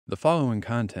The following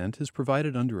content is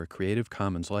provided under a Creative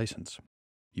Commons license.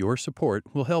 Your support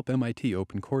will help MIT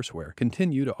OpenCourseware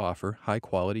continue to offer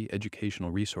high-quality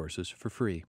educational resources for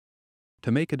free.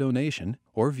 To make a donation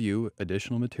or view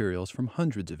additional materials from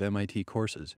hundreds of MIT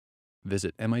courses,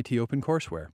 visit MIT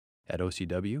OpenCourseware at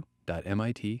ocw.mit.edu.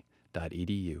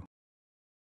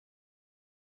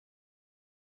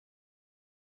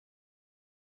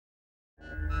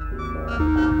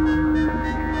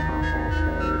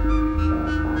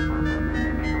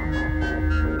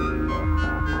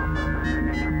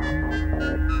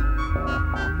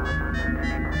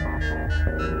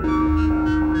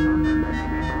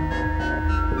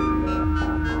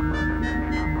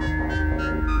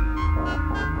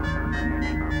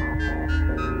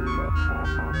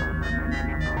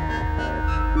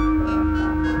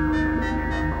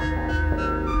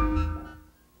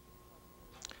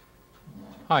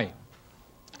 Hi.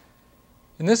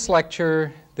 In this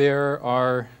lecture, there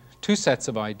are two sets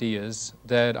of ideas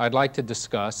that I'd like to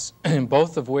discuss,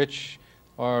 both of which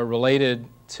are related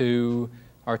to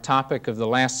our topic of the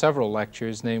last several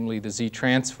lectures, namely the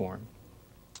Z-transform.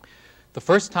 The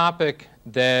first topic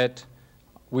that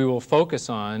we will focus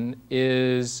on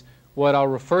is what I'll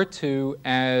refer to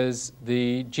as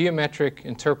the geometric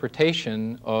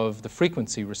interpretation of the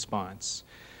frequency response.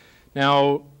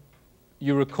 Now,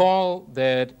 you recall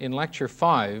that in Lecture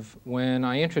 5, when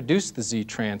I introduced the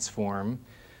Z-transform,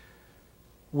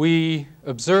 we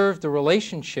observed the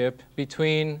relationship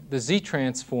between the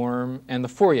Z-transform and the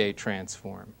Fourier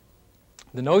transform.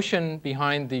 The notion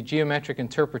behind the geometric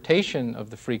interpretation of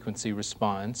the frequency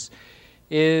response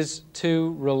is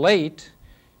to relate,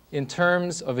 in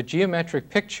terms of a geometric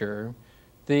picture,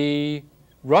 the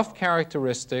rough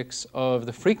characteristics of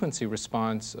the frequency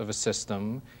response of a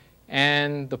system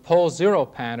and the pole zero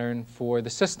pattern for the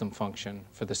system function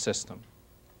for the system.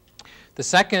 The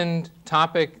second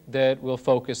topic that we'll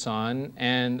focus on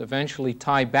and eventually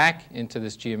tie back into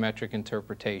this geometric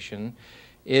interpretation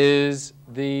is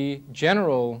the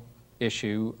general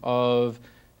issue of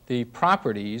the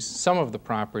properties, some of the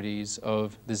properties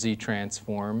of the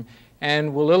Z-transform,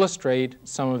 and we'll illustrate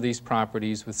some of these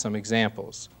properties with some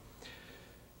examples.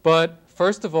 But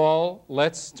first of all,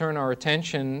 let's turn our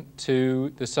attention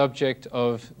to the subject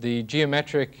of the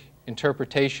geometric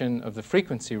interpretation of the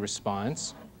frequency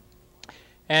response.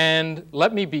 And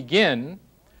let me begin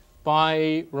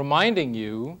by reminding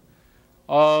you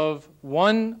of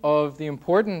one of the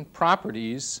important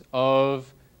properties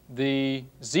of the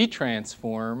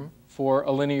Z-transform for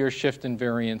a linear shift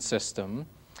invariant system,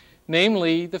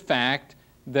 namely the fact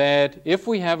that if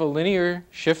we have a linear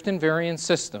shift invariant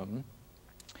system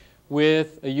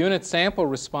with a unit sample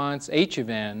response h of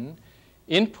n,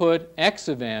 input x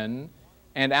of n,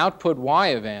 and output y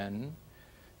of n,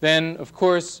 then, of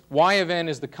course, y of n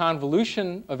is the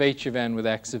convolution of h of n with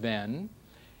x of n,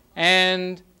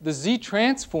 and the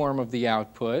Z-transform of the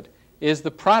output is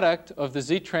the product of the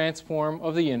Z-transform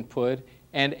of the input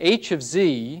and h of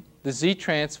z, the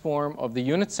Z-transform of the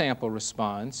unit sample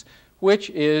response, which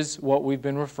is what we've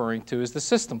been referring to as the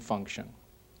system function.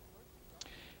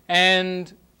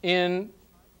 And in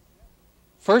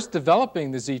first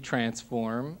developing the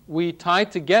Z-transform, we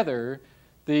tied together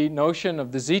the notion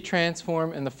of the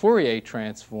Z-transform and the Fourier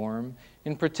transform,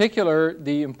 in particular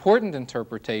the important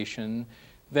interpretation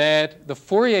that the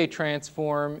Fourier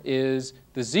transform is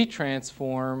the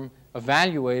Z-transform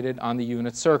evaluated on the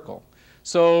unit circle.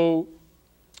 So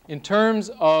in terms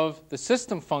of the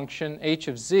system function h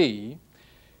of z,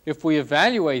 if we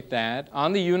evaluate that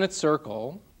on the unit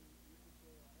circle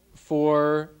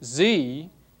for z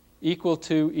equal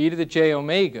to e to the j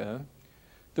omega,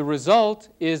 the result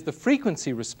is the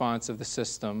frequency response of the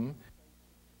system,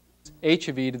 h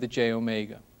of e to the j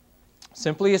omega.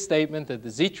 Simply a statement that the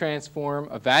Z-transform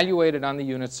evaluated on the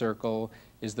unit circle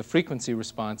is the frequency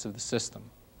response of the system.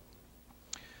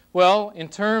 Well, in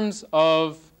terms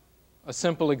of a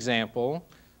simple example,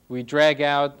 we drag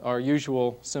out our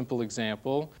usual simple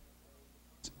example.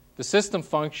 The system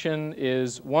function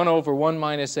is 1 over 1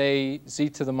 minus a z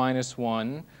to the minus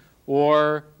 1,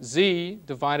 or z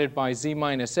divided by z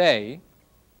minus a.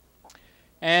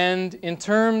 And in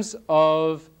terms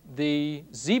of the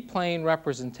z-plane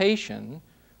representation,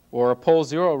 or a pole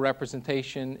zero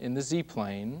representation in the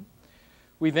z-plane,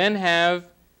 we then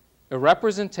have a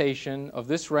representation of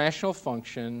this rational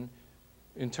function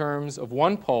in terms of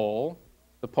one pole,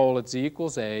 the pole at z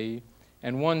equals a,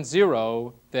 and one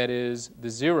zero, that is the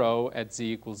zero at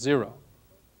z equals 0.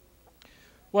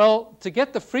 Well, to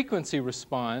get the frequency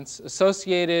response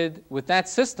associated with that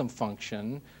system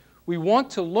function, we want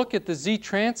to look at the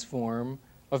Z-transform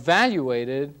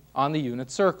evaluated on the unit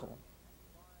circle.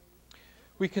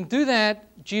 We can do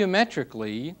that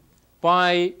geometrically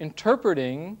by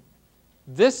interpreting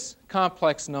this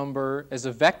complex number as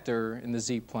a vector in the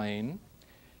z-plane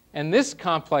and this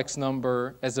complex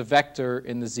number as a vector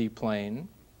in the z-plane,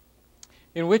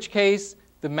 in which case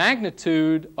the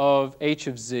magnitude of h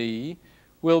of z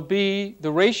will be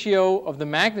the ratio of the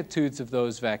magnitudes of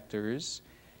those vectors,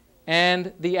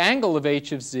 and the angle of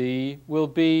h of z will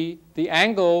be the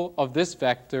angle of this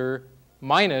vector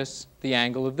minus the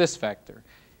angle of this vector.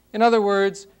 In other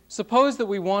words, suppose that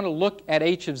we want to look at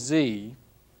h of z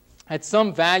at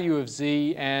some value of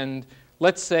z, and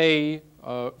let's say,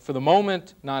 for the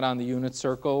moment, not on the unit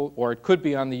circle, or it could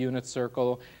be on the unit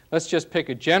circle. Let's just pick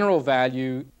a general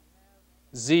value,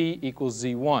 z equals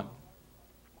z1.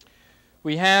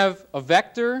 We have a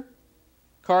vector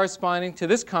corresponding to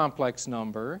this complex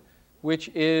number, which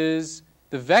is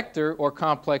the vector or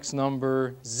complex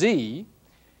number z,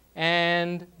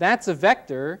 and that's a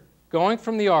vector going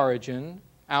from the origin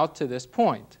out to this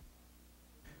point.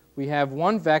 We have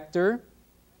one vector,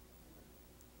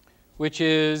 which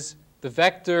is the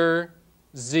vector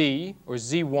z, or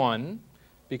z1,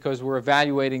 because we're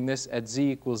evaluating this at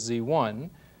z equals z1.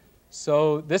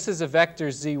 So this is a vector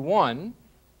z1,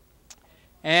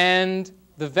 and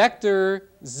the vector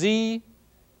z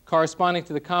corresponding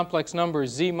to the complex number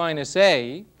z minus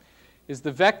a is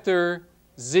the vector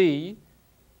z,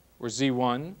 or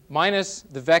z1, minus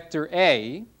the vector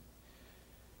a.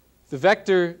 The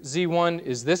vector z1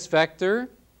 is this vector.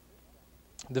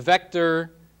 The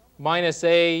vector minus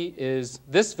a is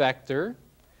this vector.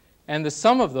 And the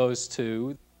sum of those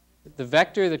two, the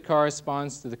vector that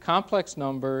corresponds to the complex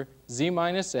number z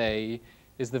minus a,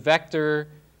 is the vector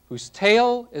whose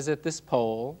tail is at this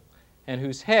pole and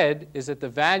whose head is at the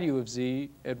value of z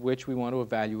at which we want to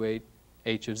evaluate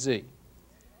h of z.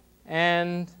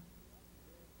 And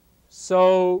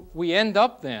so we end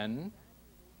up then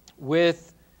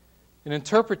with an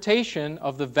interpretation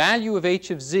of the value of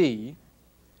h of z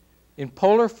in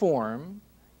polar form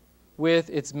with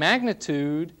its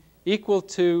magnitude equal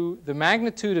to the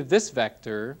magnitude of this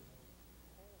vector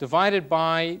divided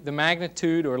by the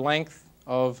magnitude or length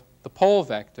of the pole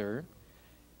vector,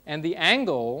 and the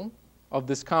angle of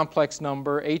this complex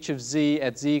number h of z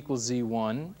at z equals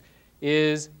z1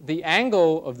 is the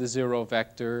angle of the zero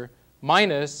vector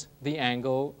minus the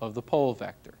angle of the pole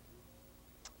vector.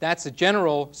 That's a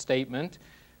general statement,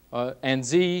 and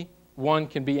z1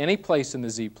 can be any place in the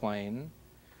z-plane.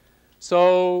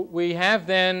 So we have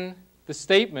then the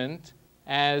statement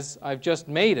as I've just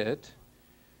made it,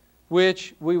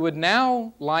 which we would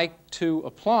now like to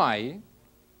apply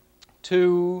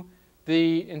to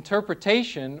the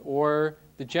interpretation or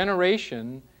the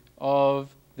generation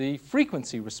of the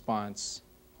frequency response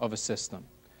of a system.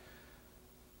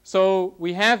 So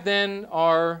we have then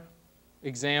our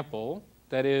example,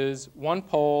 that is one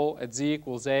pole at z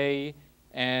equals a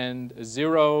and a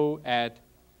 0 at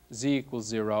z equals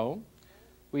 0.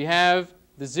 We have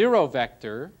the 0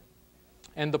 vector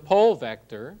and the pole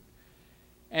vector,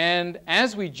 and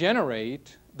as we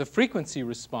generate the frequency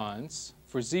response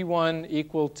for z1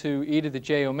 equal to e to the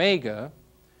j omega,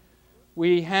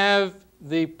 we have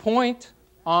the point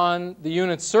on the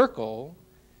unit circle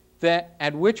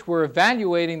at which we're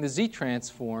evaluating the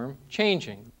z-transform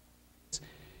changing.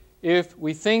 If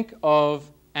we think of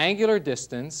angular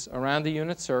distance around the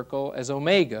unit circle as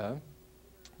omega,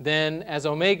 then as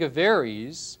omega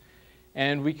varies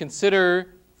and we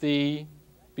consider the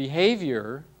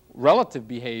behavior, relative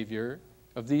behavior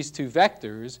of these two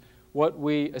vectors, what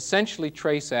we essentially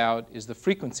trace out is the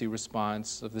frequency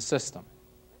response of the system.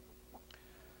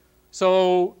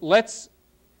 So let's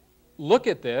look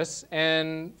at this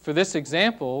and, for this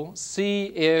example, see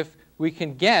if we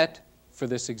can get, for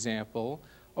this example,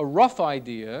 a rough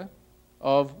idea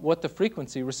of what the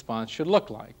frequency response should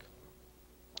look like.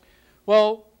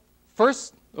 Well,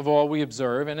 first of all, we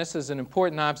observe, and this is an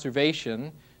important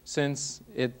observation since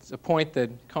it's a point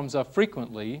that comes up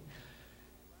frequently,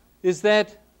 is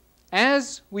that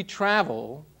as we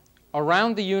travel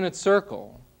around the unit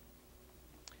circle,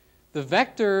 the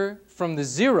vector from the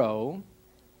 0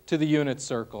 to the unit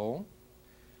circle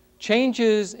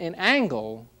changes in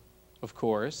angle, of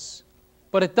course,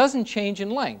 but it doesn't change in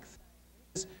length.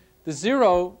 The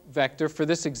 0 vector for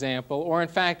this example, or in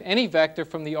fact any vector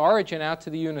from the origin out to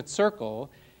the unit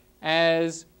circle,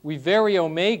 as we vary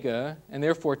omega and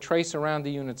therefore trace around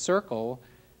the unit circle,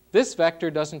 this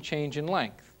vector doesn't change in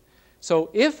length. So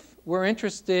if we're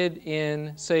interested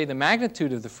in, say, the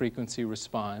magnitude of the frequency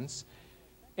response,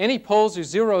 any poles or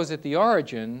zeros at the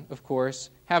origin, of course,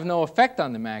 have no effect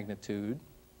on the magnitude.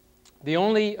 The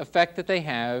only effect that they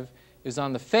have is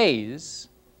on the phase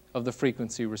of the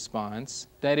frequency response,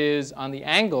 that is, on the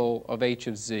angle of h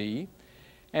of z.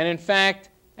 And in fact,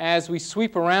 as we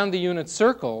sweep around the unit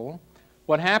circle,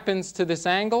 what happens to this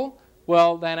angle?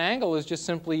 Well, that angle is just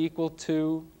simply equal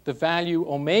to the value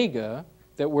omega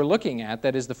that we're looking at,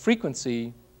 that is the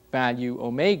frequency value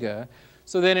omega,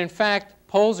 so that in fact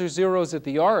poles are zeros at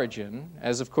the origin,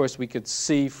 as of course we could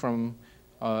see from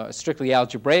a strictly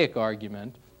algebraic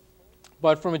argument.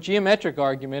 But from a geometric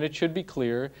argument, it should be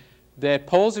clear that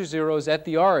poles are zeros at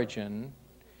the origin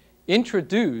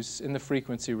introduce in the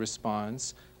frequency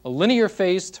response a linear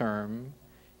phase term,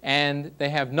 and they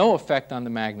have no effect on the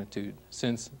magnitude,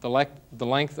 since the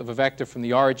length of a vector from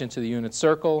the origin to the unit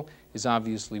circle is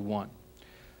obviously 1.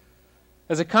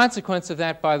 As a consequence of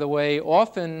that, by the way,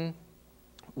 often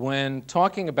when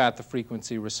talking about the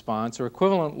frequency response, or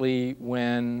equivalently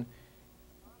when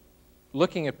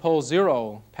looking at pole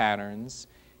zero patterns,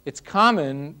 it's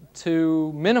common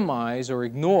to minimize or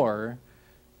ignore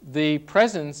the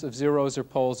presence of zeros or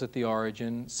poles at the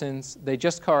origin, since they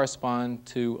just correspond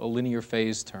to a linear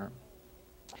phase term.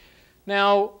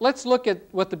 Now, let's look at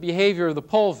what the behavior of the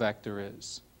pole vector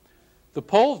is. The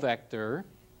pole vector,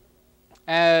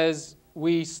 as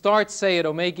we start, say, at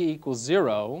omega equals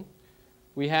 0,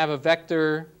 we have a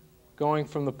vector going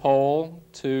from the pole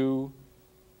to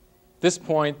this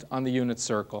point on the unit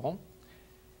circle.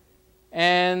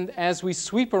 And as we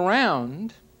sweep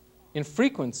around in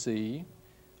frequency,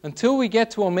 until we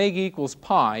get to omega equals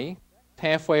pi,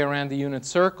 halfway around the unit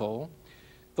circle,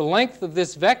 the length of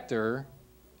this vector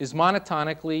is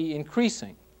monotonically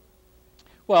increasing.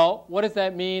 Well, what does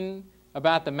that mean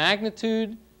about the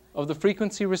magnitude of the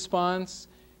frequency response?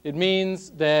 It means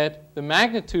that the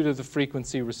magnitude of the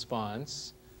frequency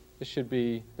response, this should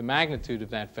be the magnitude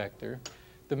of that vector,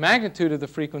 the magnitude of the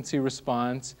frequency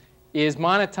response is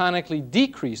monotonically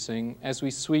decreasing as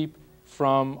we sweep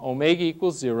from omega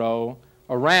equals 0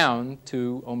 around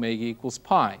to omega equals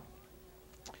pi.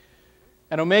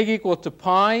 At omega equal to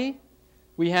pi,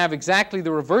 we have exactly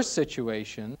the reverse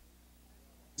situation.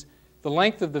 The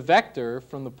length of the vector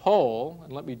from the pole,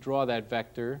 and let me draw that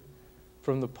vector,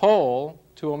 from the pole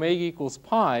to omega equals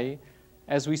pi,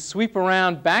 as we sweep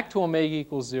around back to omega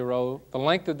equals 0, the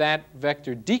length of that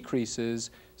vector decreases,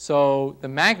 so the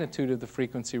magnitude of the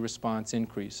frequency response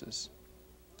increases.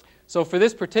 So for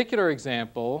this particular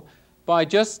example, by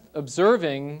just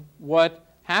observing what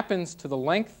happens to the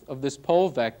length of this pole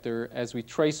vector as we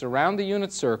trace around the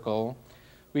unit circle,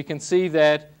 we can see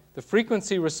that the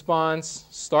frequency response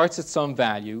starts at some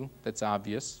value that's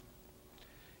obvious.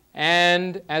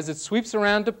 And as it sweeps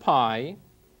around to pi,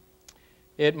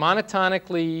 it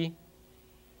monotonically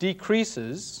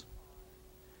decreases.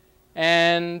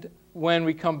 And when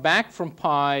we come back from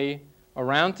pi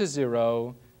around to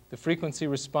 0, the frequency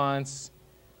response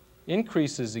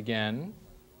increases again.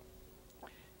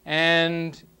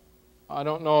 And I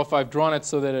don't know if I've drawn it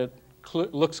so that it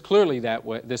looks clearly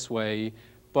this way,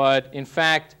 but in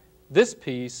fact, this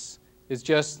piece is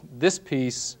just this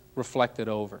piece reflected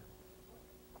over.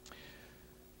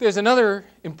 There's another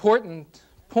important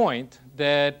point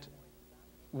that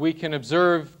we can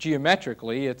observe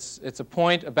geometrically. It's a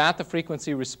point about the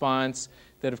frequency response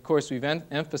that, of course, we've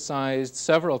emphasized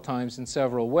several times in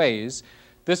several ways.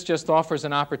 This just offers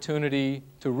an opportunity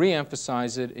to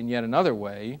re-emphasize it in yet another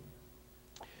way.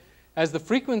 As the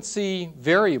frequency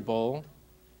variable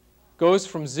goes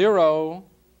from 0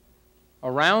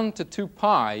 around to 2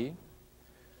 pi,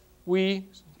 we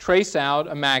trace out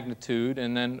a magnitude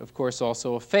and then, of course,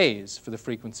 also a phase for the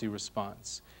frequency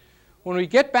response. When we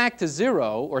get back to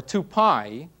 0, or 2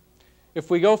 pi, if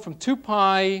we go from 2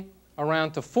 pi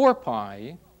around to 4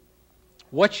 pi,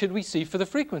 what should we see for the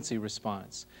frequency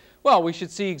response? Well, we should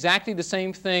see exactly the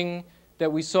same thing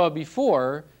that we saw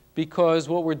before, because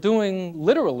what we're doing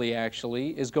literally,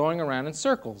 actually, is going around in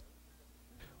circles.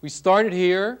 We started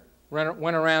here,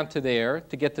 went around to there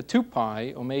to get to 2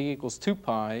 pi, omega equals 2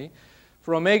 pi.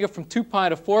 For omega from 2 pi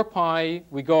to 4 pi,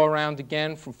 we go around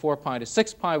again. From 4 pi to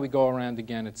 6 pi, we go around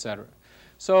again, etc.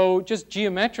 So just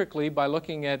geometrically, by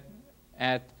looking at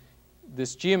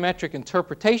this geometric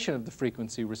interpretation of the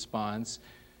frequency response,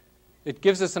 it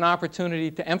gives us an opportunity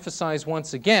to emphasize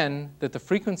once again that the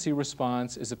frequency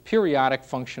response is a periodic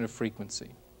function of frequency.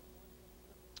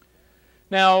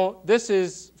 Now, this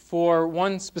is for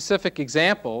one specific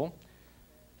example.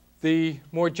 The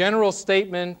more general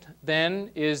statement, then,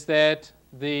 is that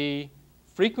the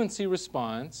frequency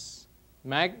response,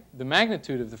 the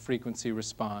magnitude of the frequency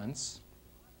response,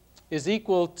 is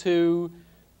equal to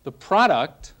the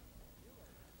product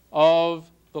of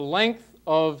the length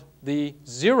of the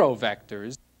zero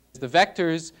vectors, the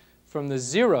vectors from the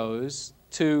zeros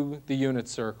to the unit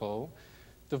circle,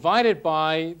 divided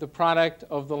by the product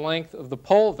of the length of the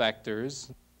pole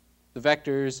vectors, the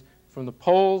vectors from the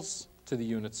poles to the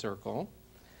unit circle.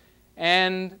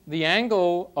 And the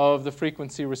angle of the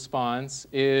frequency response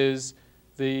is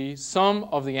the sum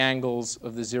of the angles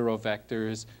of the zero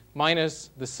vectors minus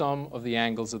the sum of the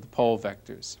angles of the pole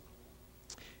vectors.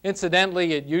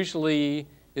 Incidentally, it usually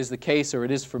is the case, or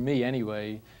it is for me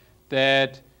anyway,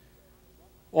 that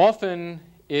often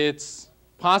it's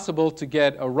possible to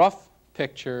get a rough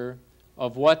picture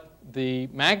of what the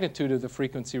magnitude of the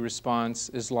frequency response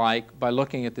is like by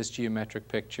looking at this geometric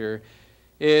picture.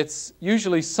 It's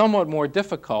usually somewhat more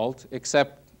difficult,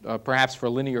 except perhaps for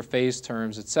linear phase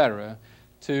terms, etc.,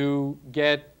 to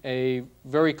get a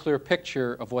very clear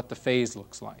picture of what the phase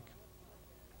looks like.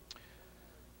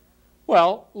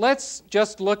 Well, let's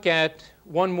just look at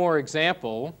one more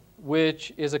example,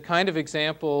 which is a kind of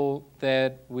example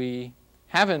that we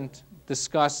haven't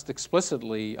discussed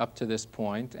explicitly up to this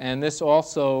point, and this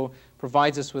also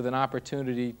provides us with an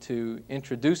opportunity to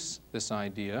introduce this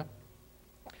idea.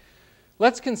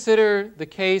 Let's consider the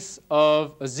case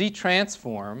of a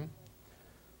Z-transform,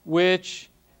 which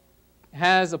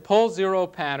has a pole zero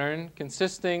pattern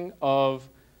consisting of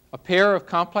a pair of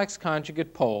complex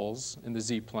conjugate poles in the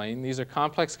Z-plane. These are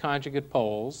complex conjugate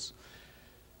poles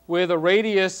with a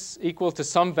radius equal to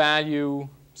some value,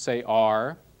 say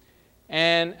r,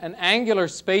 and an angular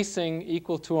spacing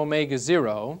equal to omega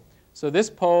 0. So this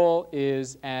pole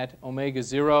is at omega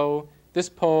 0. This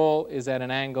pole is at an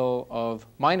angle of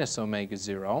minus omega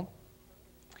 0.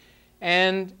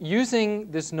 And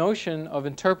using this notion of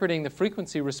interpreting the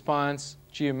frequency response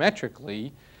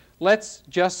geometrically, let's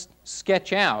just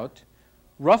sketch out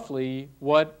roughly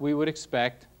what we would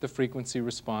expect the frequency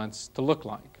response to look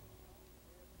like.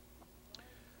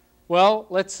 Well,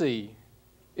 let's see.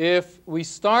 If we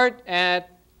start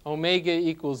at omega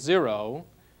equals 0,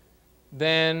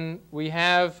 then we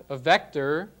have a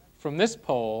vector from this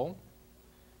pole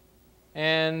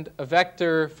and a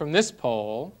vector from this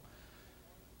pole.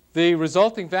 The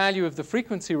resulting value of the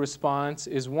frequency response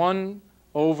is 1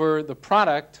 over the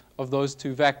product of those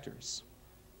two vectors.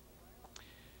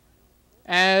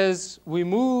 As we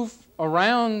move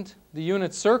around the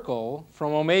unit circle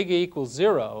from omega equals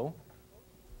 0,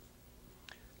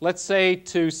 let's say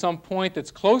to some point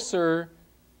that's closer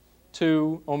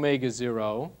to omega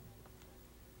 0,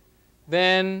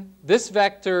 then this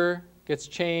vector gets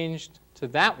changed to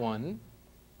that one,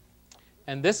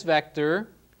 and this vector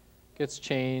gets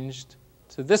changed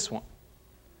to this one.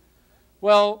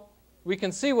 Well, we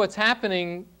can see what's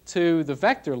happening to the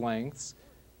vector lengths.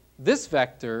 This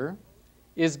vector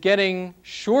is getting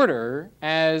shorter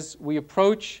as we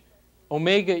approach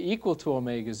omega equal to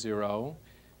omega 0.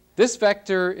 This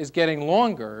vector is getting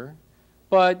longer,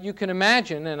 but you can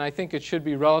imagine, and I think it should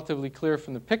be relatively clear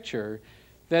from the picture,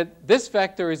 that this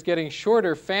vector is getting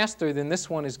shorter faster than this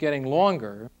one is getting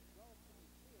longer.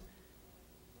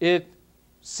 It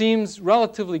seems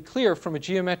relatively clear from a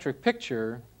geometric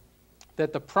picture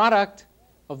that the product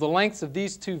of the lengths of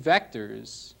these two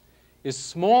vectors is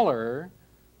smaller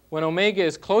when omega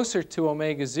is closer to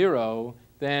omega 0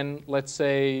 than, let's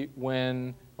say,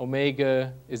 when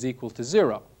omega is equal to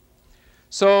 0.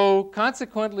 So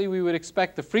consequently, we would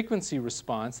expect the frequency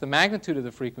response, the magnitude of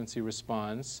the frequency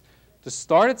response, to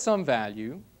start at some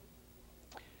value.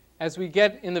 As we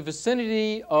get in the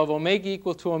vicinity of omega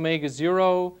equal to omega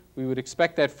 0, we would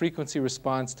expect that frequency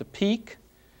response to peak.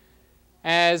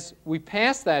 As we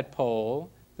pass that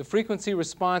pole, the frequency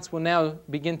response will now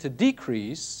begin to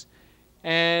decrease.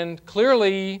 And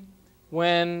clearly,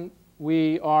 when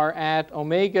we are at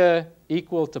omega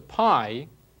equal to pi,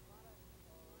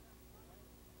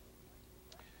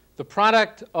 the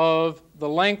product of the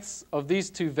lengths of these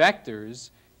two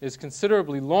vectors is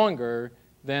considerably longer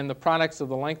than the products of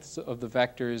the lengths of the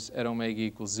vectors at omega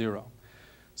equals 0.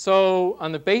 So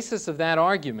on the basis of that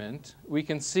argument, we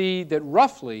can see that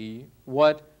roughly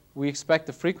what we expect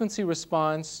the frequency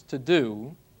response to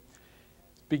do,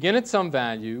 begin at some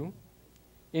value,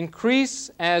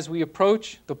 increase as we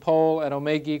approach the pole at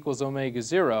omega equals omega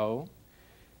 0,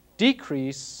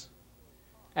 decrease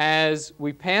as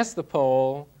we pass the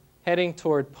pole heading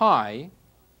toward pi,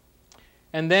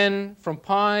 and then from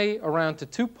pi around to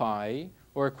 2 pi,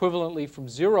 or equivalently from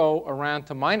 0 around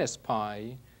to minus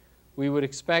pi, we would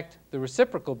expect the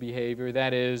reciprocal behavior.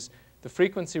 That is, the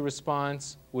frequency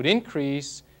response would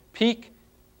increase, peak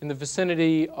in the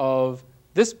vicinity of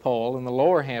this pole in the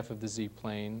lower half of the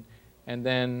z-plane, and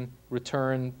then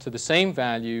return to the same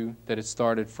value that it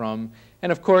started from.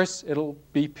 And of course, it'll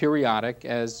be periodic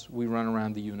as we run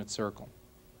around the unit circle.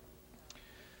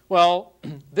 Well,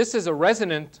 this is a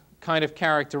resonant kind of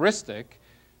characteristic.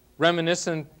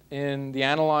 reminiscent in the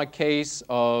analog case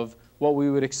of what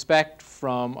we would expect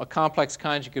from a complex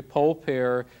conjugate pole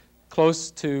pair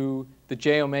close to the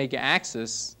j omega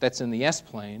axis that's in the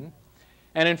S-plane.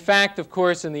 And in fact, of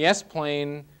course, in the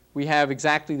S-plane, we have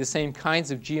exactly the same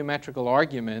kinds of geometrical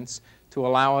arguments to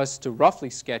allow us to roughly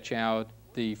sketch out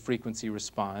the frequency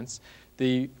response.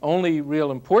 The only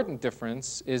real important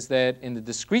difference is that in the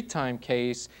discrete time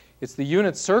case, it's the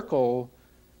unit circle,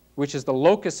 which is the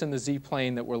locus in the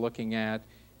z-plane that we're looking at.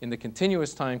 In the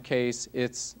continuous time case,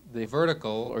 it's the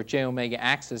vertical or j omega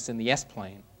axis in the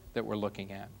S-plane that we're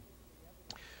looking at.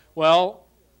 Well,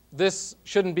 this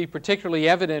shouldn't be particularly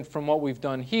evident from what we've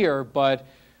done here, but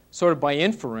sort of by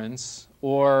inference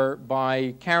or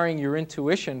by carrying your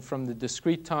intuition from the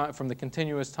discrete time, from the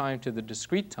continuous time to the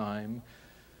discrete time,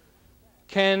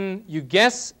 can you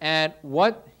guess at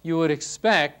what you would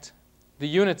expect the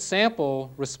unit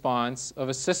sample response of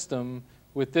a system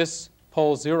with this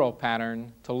pole zero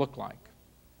pattern to look like?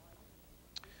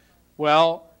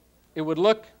 Well, it would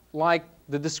look like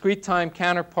the discrete time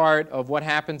counterpart of what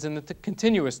happens in the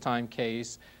continuous time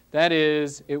case. That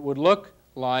is, it would look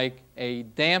like a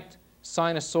damped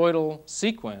sinusoidal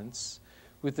sequence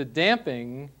with the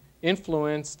damping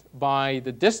influenced by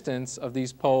the distance of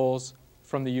these poles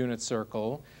from the unit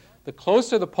circle. The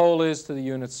closer the pole is to the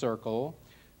unit circle,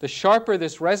 the sharper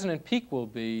this resonant peak will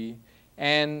be,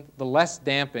 and the less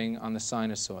damping on the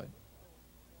sinusoid.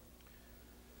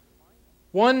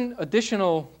 One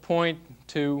additional point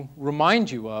to remind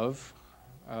you of,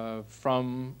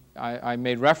 I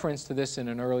made reference to this in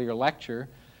an earlier lecture,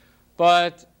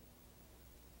 but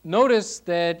notice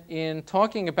that in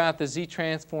talking about the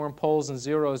z-transform poles and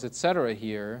zeros, etc.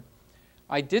 here,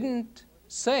 I didn't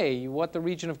say what the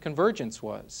region of convergence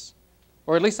was.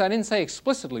 Or at least I didn't say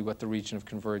explicitly what the region of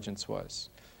convergence was.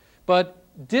 But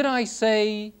did I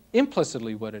say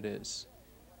implicitly what it is?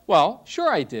 Well,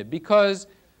 sure I did, because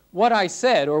what I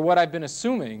said, or what I've been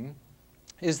assuming,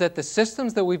 is that the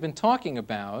systems that we've been talking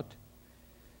about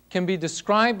can be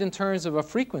described in terms of a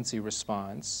frequency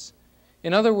response.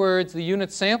 In other words, the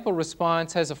unit sample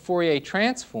response has a Fourier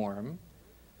transform.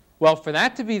 Well, for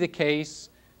that to be the case,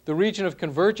 the region of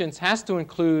convergence has to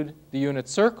include the unit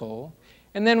circle.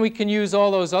 And then we can use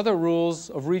all those other rules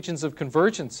of regions of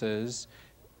convergences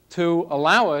to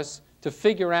allow us to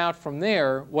figure out from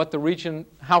there what the region,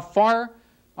 how far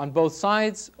on both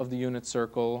sides of the unit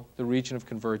circle the region of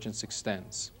convergence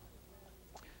extends.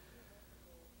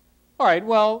 All right,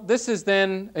 well, this is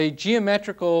then a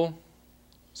geometrical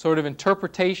sort of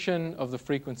interpretation of the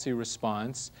frequency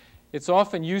response. It's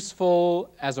often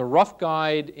useful as a rough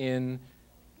guide in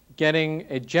getting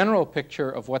a general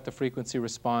picture of what the frequency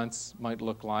response might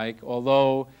look like,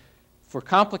 although for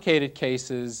complicated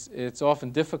cases, it's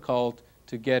often difficult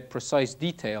to get precise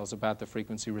details about the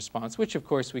frequency response, which of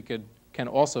course we can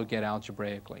also get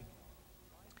algebraically.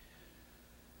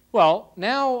 Well,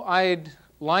 now I'd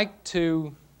like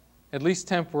to, at least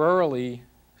temporarily,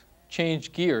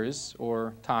 change gears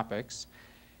or topics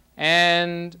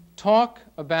and talk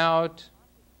about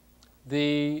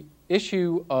the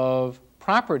issue of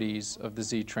properties of the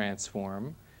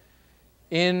z-transform.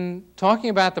 In talking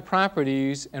about the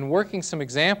properties and working some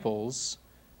examples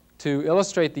to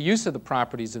illustrate the use of the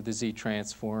properties of the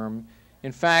z-transform,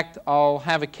 in fact, I'll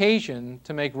have occasion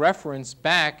to make reference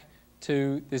back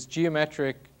to this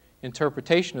geometric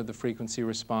interpretation of the frequency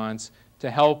response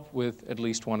to help with at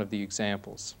least one of the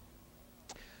examples.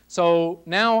 So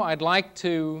now I'd like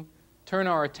to turn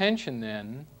our attention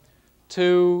then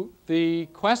to the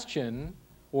question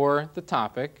or the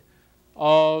topic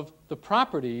of the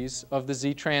properties of the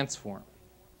z-transform.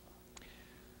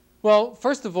 Well,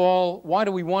 first of all, why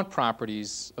do we want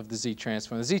properties of the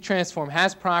z-transform? The z-transform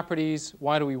has properties.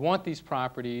 Why do we want these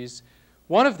properties?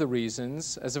 One of the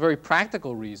reasons, as a very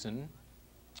practical reason,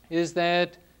 is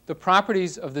that the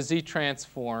properties of the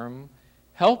z-transform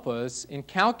help us in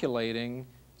calculating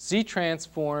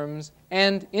z-transforms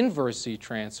and inverse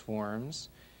z-transforms.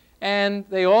 And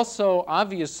they also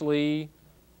obviously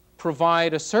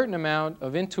provide a certain amount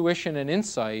of intuition and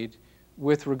insight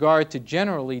with regard to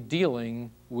generally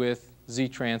dealing with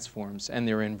z-transforms and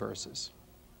their inverses.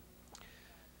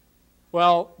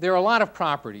 Well, there are a lot of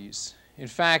properties. In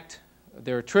fact,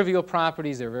 there are trivial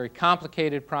properties. There are very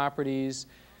complicated properties.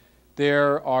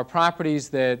 There are properties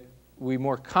that we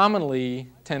more commonly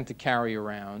tend to carry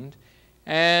around.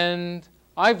 And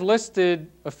I've listed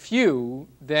a few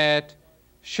that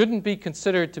shouldn't be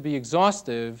considered to be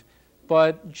exhaustive,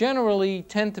 but generally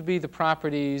tend to be the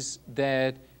properties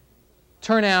that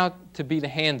turn out to be the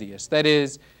handiest. That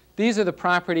is, these are the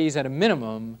properties at a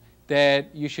minimum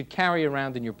that you should carry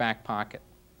around in your back pocket.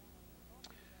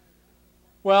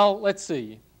 Well, let's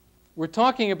see. We're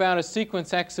talking about a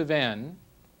sequence x of n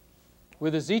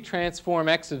with a z-transform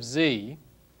x of z.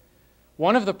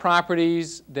 One of the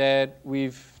properties that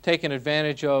we've taken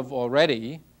advantage of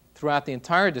already throughout the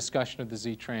entire discussion of the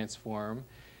z-transform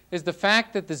is the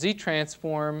fact that the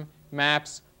z-transform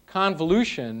maps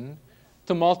convolution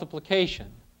to multiplication.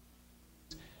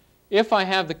 If I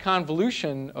have the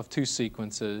convolution of two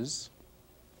sequences,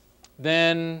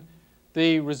 then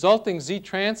the resulting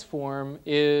z-transform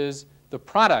is the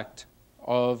product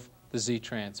of the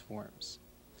z-transforms.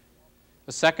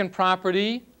 A second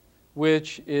property,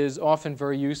 which is often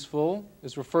very useful,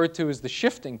 is referred to as the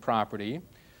shifting property,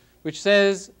 which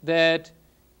says that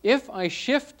if I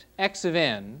shift x of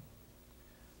n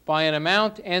by an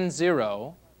amount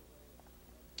n0,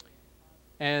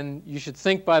 and you should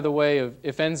think, by the way, of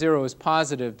if n0 is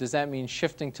positive, does that mean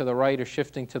shifting to the right or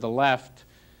shifting to the left?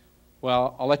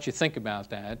 Well, I'll let you think about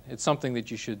that. It's something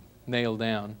that you should nail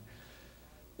down.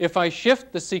 If I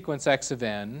shift the sequence x of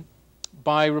n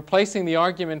by replacing the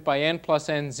argument by n plus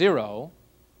n0,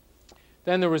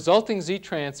 then the resulting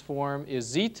z-transform is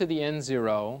z to the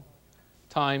n0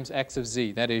 times x of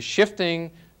z. That is, shifting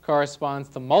corresponds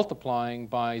to multiplying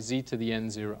by z to the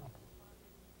n0.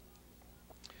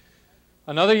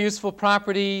 Another useful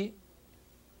property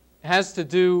has to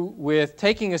do with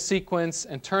taking a sequence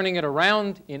and turning it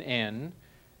around in n.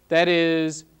 That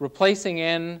is, replacing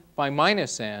n by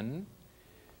minus n.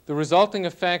 The resulting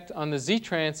effect on the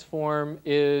z-transform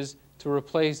is to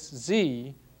replace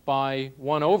z by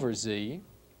 1 over z.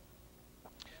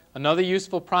 Another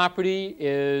useful property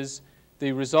is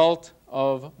the result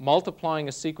of multiplying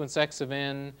a sequence x of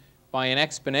n by an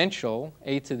exponential,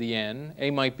 a to the n.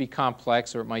 A might be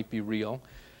complex or it might be real.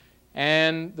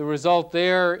 And the result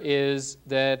there is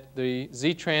that the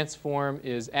z-transform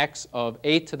is x of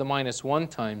a to the minus 1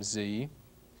 times z.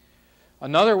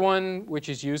 Another one which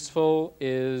is useful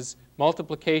is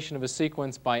multiplication of a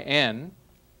sequence by n,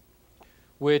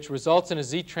 which results in a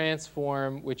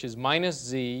z-transform which is minus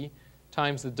z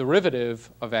times the derivative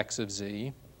of x of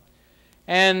z.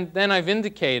 And then I've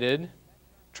indicated,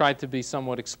 tried to be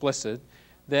somewhat explicit,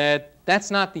 that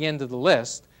that's not the end of the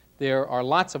list. There are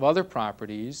lots of other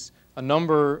properties, a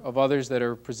number of others that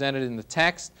are presented in the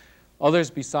text, others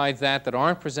besides that that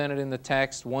aren't presented in the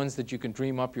text, ones that you can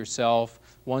dream up yourself,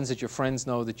 ones that your friends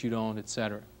know that you don't,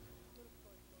 etc.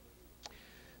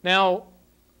 Now,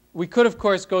 we could, of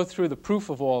course, go through the proof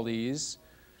of all these.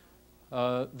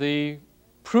 The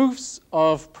proofs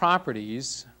of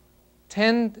properties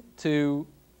tend to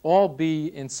all be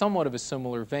in somewhat of a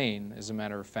similar vein, as a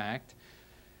matter of fact.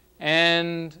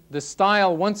 And the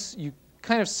style, once you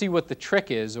kind of see what the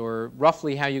trick is, or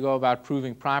roughly how you go about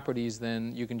proving properties,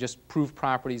 then you can just prove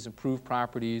properties and prove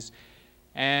properties.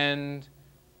 And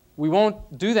we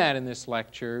won't do that in this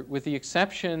lecture, with the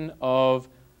exception of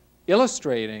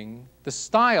illustrating the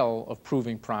style of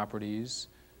proving properties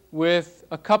with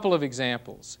a couple of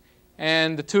examples.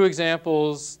 And the two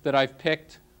examples that I've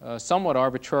picked somewhat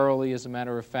arbitrarily, as a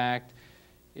matter of fact,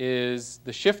 is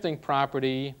the shifting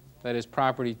property, that is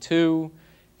property 2,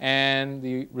 and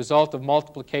the result of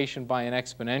multiplication by an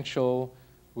exponential,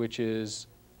 which is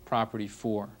property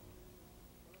 4.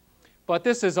 But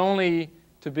this is only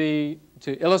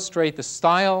to illustrate the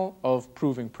style of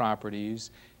proving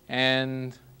properties,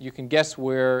 and you can guess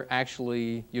where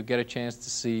actually you get a chance to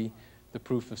see the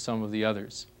proof of some of the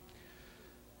others.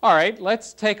 All right,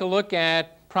 let's take a look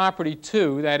at property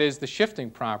 2, that is the shifting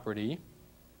property.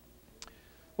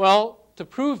 Well, to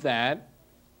prove that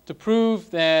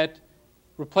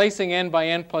replacing n by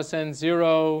n plus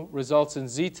n0 results in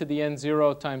z to the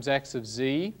n0 times x of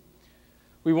z,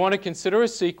 we want to consider a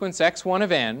sequence x1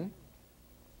 of n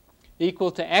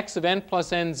equal to x of n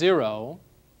plus n0,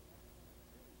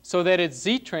 so that its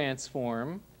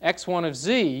z-transform, x1 of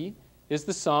z, is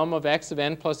the sum of x of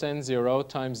n plus n0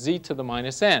 times z to the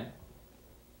minus n.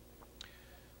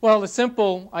 Well, the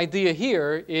simple idea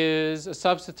here is a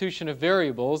substitution of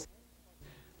variables.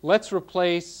 Let's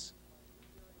replace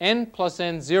n plus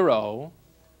n0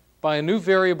 by a new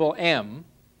variable m,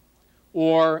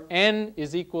 or n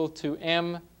is equal to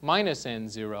m minus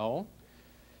n0,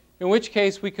 in which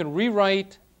case we can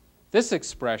rewrite this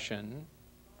expression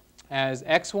as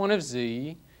x1 of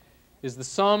z is the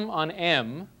sum on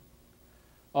m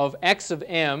of x of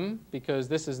m, because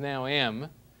this is now m.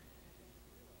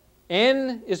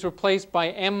 N is replaced by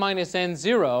m minus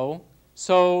n0,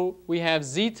 so we have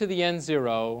z to the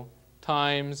n0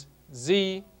 times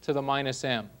z to the minus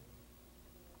m.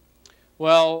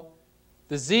 Well,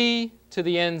 the z to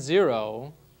the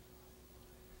n0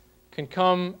 can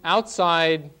come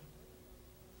outside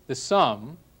the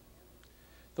sum.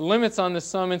 The limits on the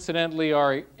sum, incidentally,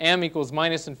 are m equals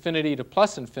minus infinity to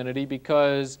plus infinity,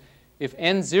 because if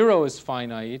n0 is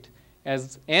finite,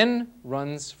 as n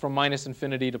runs from minus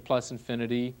infinity to plus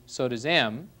infinity, so does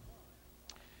m.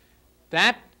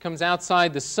 That comes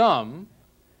outside the sum,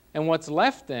 and what's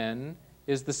left then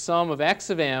is the sum of x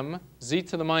of m, z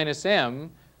to the minus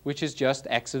m, which is just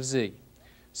x of z.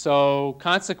 So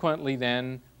consequently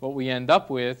then, what we end up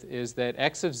with is that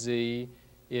x of z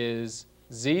is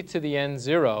z to the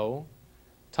n0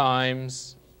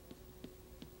 times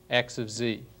x of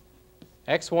z.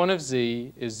 x1 of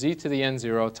z is z to the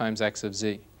n0 times x of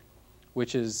z,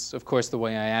 which is, of course, the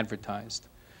way I advertised.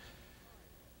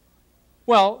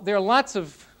 Well, there are lots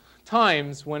of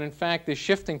times when, in fact, this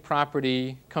shifting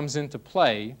property comes into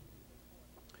play.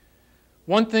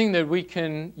 One thing that we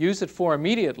can use it for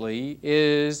immediately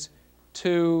is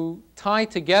to tie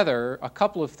together a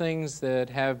couple of things that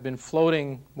have been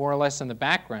floating more or less in the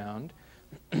background.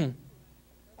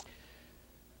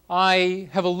 I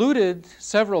have alluded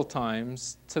several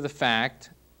times to the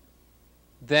fact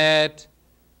that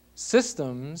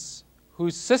systems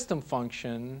whose system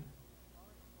function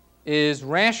is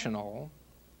rational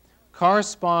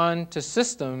correspond to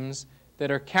systems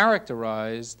that are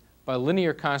characterized by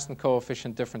linear constant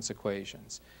coefficient difference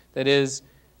equations. That is,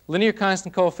 linear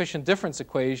constant coefficient difference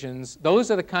equations, those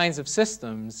are the kinds of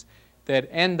systems that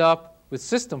end up with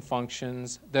system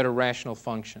functions that are rational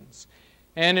functions.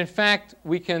 And in fact,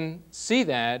 we can see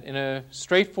that in a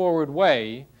straightforward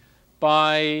way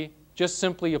by just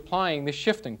simply applying the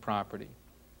shifting property.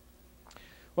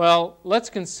 Well, let's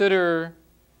consider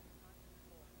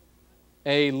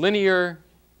a linear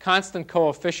constant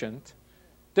coefficient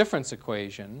difference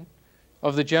equation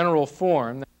of the general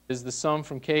form, that is the sum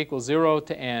from k equals 0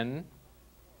 to n,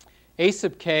 a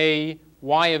sub k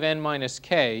y of n minus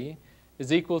k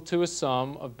is equal to a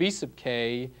sum of b sub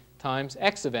k times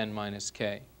x of n minus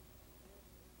k.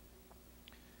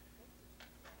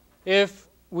 If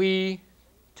we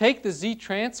take the z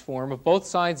transform of both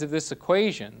sides of this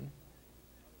equation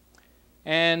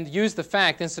and use the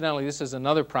fact, incidentally, this is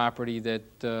another property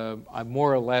that I've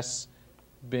more or less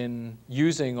been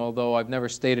using, although I've never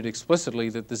stated explicitly,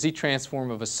 that the z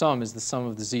transform of a sum is the sum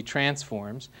of the z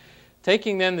transforms.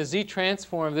 Taking then the z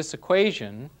transform of this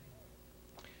equation,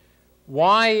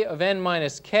 y of n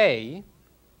minus k,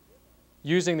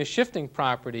 using the shifting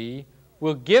property,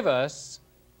 will give us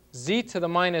z to the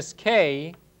minus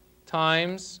k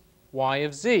times y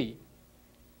of z.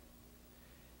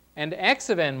 And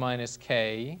x of n minus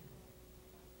k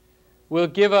will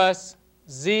give us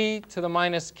z to the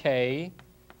minus k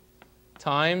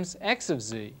times x of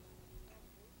z.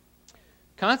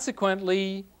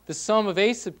 Consequently, the sum of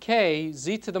a sub k,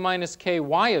 z to the minus k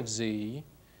y of z,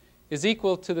 is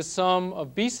equal to the sum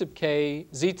of b sub k,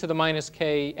 z to the minus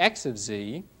k x of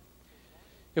z.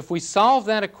 If we solve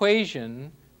that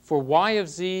equation for y of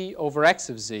z over x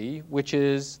of z, which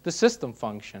is the system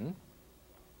function,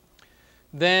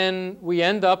 then we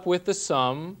end up with the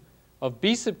sum of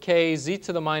b sub k z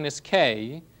to the minus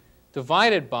k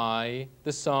divided by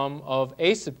the sum of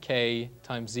a sub k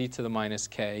times z to the minus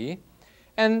k.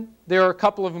 And there are a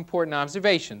couple of important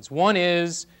observations. One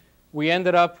is we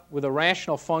ended up with a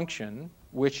rational function,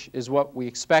 which is what we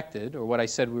expected, or what I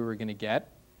said we were going to get.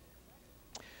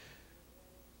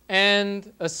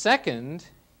 And a second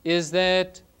is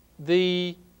that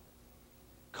the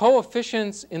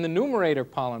coefficients in the numerator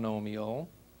polynomial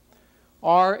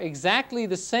are exactly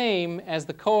the same as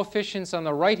the coefficients on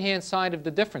the right-hand side of the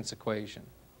difference equation.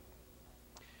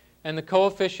 And the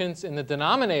coefficients in the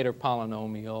denominator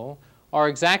polynomial are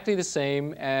exactly the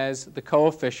same as the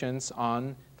coefficients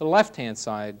on the left-hand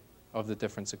side of the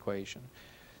difference equation.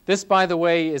 This, by the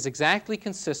way, is exactly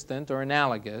consistent or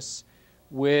analogous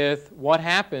with what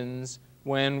happens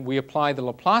when we apply the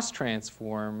Laplace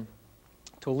transform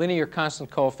to a linear constant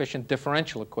coefficient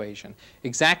differential equation.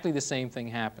 Exactly the same thing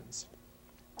happens.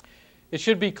 It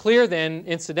should be clear then,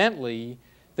 incidentally,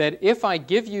 that if I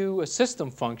give you a system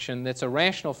function that's a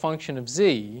rational function of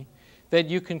z, that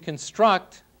you can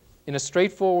construct in a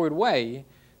straightforward way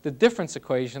the difference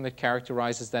equation that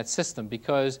characterizes that system,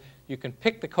 because you can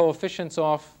pick the coefficients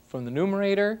off from the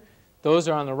numerator. Those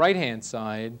are on the right-hand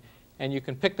side. And you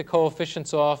can pick the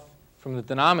coefficients off from the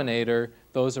denominator.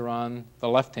 Those are on the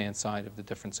left-hand side of the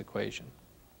difference equation.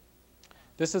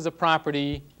 This is a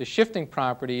property, the shifting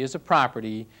property is a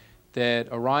property that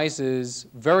arises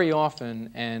very often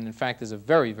and, in fact, is a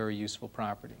very, very useful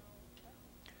property.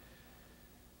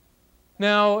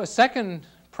 Now, a second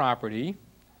property,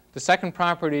 the second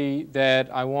property that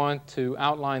I want to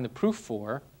outline the proof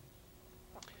for,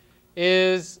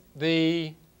 is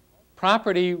the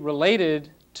property related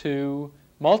to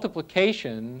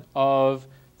multiplication of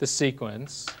the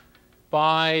sequence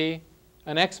by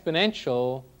an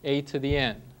exponential a to the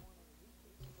n.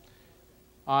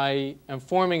 I am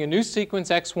forming a new sequence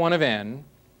x1 of n,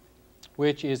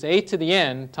 which is a to the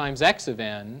n times x of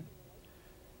n.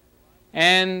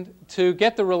 And to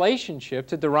get the relationship,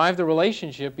 to derive the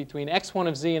relationship between x1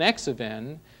 of z and x of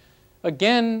n,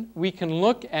 again, we can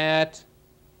look at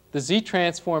the z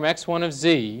transform x1 of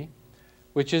z,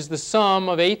 which is the sum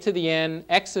of a to the n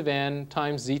x of n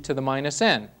times z to the minus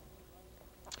n.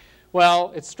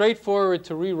 Well, it's straightforward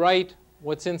to rewrite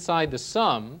what's inside the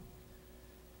sum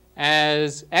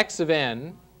as x of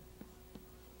n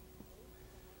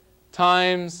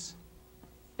times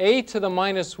a to the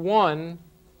minus 1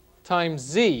 times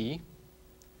z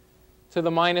to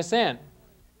the minus n.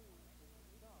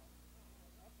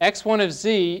 x1 of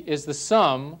z is the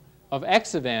sum of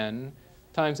x of n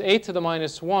times a to the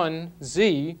minus 1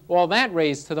 z, all that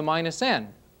raised to the minus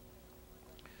n.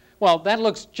 Well, that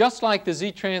looks just like the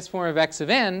z transform of x of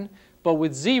n, but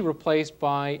with z replaced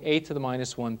by a to the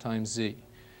minus 1 times z.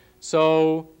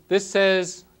 So this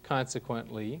says,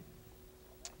 consequently,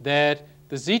 that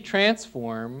the z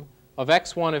transform of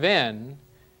x1 of n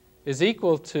is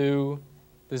equal to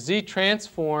the z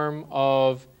transform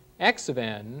of x of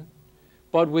n,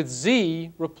 but with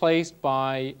z replaced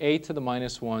by a to the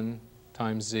minus 1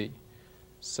 times z.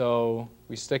 So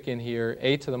we stick in here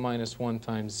a to the minus 1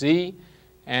 times z,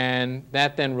 and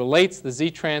that then relates the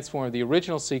z transform of the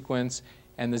original sequence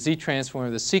and the z transform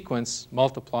of the sequence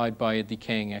multiplied by a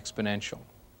decaying exponential.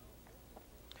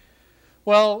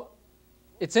 Well,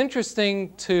 it's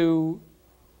interesting to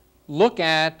look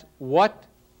at what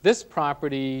this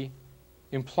property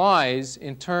implies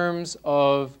in terms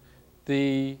of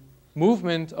the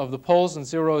movement of the poles and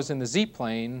zeros in the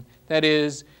z-plane. That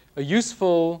is, a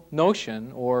useful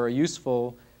notion or a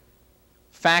useful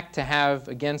fact to have,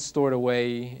 again, stored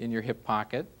away in your hip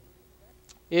pocket,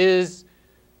 is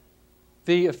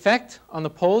the effect on the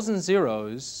poles and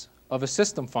zeros of a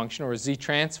system function or a z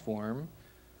transform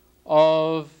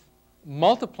of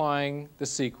multiplying the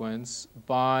sequence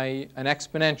by an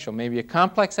exponential, maybe a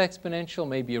complex exponential,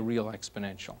 maybe a real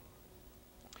exponential.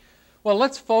 Well,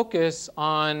 let's focus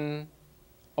on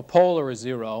a pole or a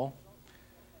zero.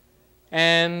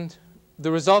 And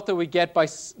the result that we get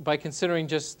by considering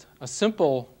just a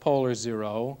simple polar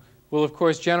zero will, of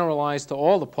course, generalize to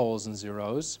all the poles and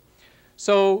zeros.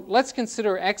 So let's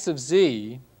consider x of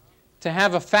z to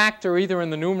have a factor either in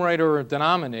the numerator or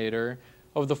denominator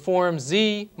of the form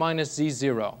z minus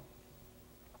z0.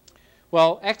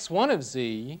 Well, x1 of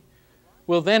z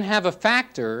will then have a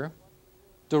factor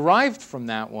derived from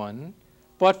that one,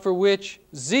 but for which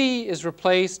z is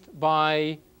replaced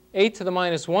by a to the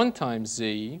minus 1 times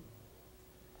z,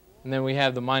 and then we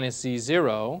have the minus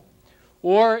z0.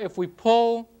 Or if we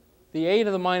pull the a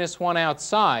to the minus 1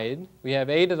 outside, we have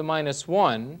a to the minus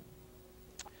 1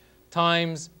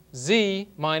 times z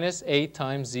minus a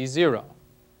times z0.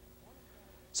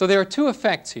 So there are two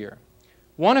effects here.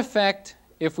 One effect,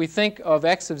 if we think of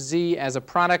x of z as a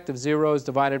product of zeros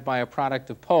divided by a product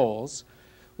of poles,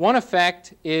 one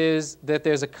effect is that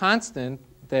there's a constant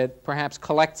that perhaps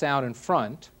collects out in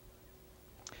front.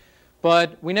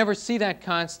 But we never see that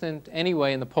constant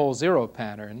anyway in the pole zero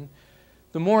pattern.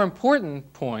 The more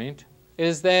important point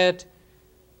is that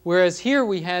whereas here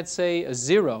we had, say, a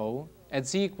 0 at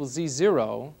z equals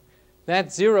z0,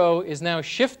 that 0 is now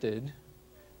shifted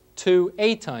to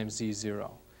a times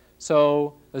z0.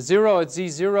 So a 0 at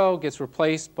z0 gets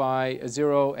replaced by a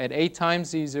 0 at a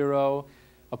times z0.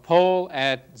 A pole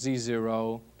at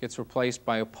z0 gets replaced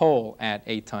by a pole at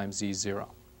a times z0.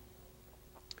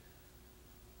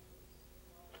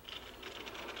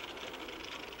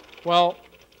 Well,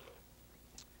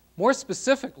 more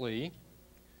specifically,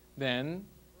 then,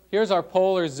 here's our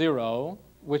polar 0,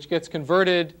 which gets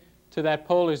converted to that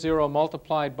polar 0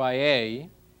 multiplied by a.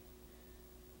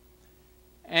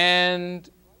 And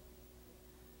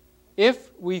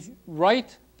if we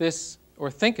write this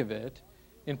or think of it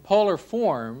in polar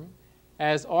form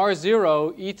as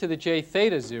r0 e to the j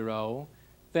theta 0,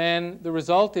 then the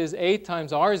result is a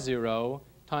times r0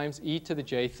 times e to the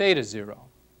j theta 0.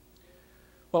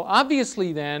 Well,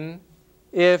 obviously then,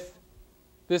 if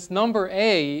this number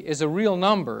a is a real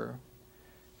number,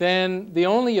 then the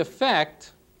only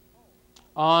effect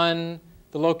on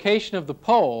the location of the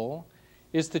pole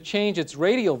is to change its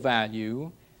radial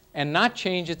value and not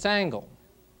change its angle.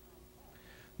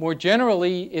 More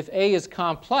generally, if a is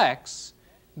complex,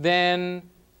 then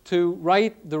to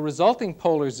write the resulting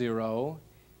polar 0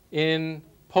 in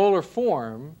polar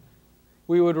form,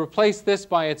 we would replace this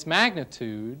by its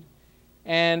magnitude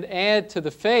and add to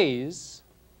the phase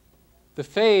the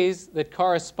phase that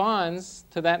corresponds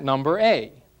to that number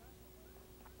A.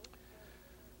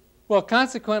 Well,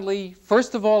 consequently,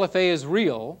 first of all, if A is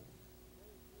real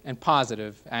and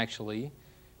positive, actually,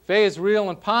 if A is real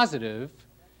and positive,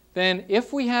 then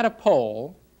if we had a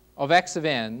pole of x of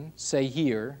n, say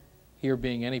here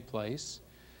being any place,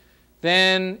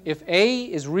 then if A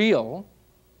is real,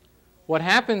 what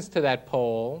happens to that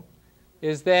pole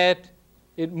is that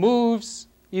it moves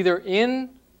either in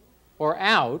or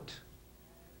out,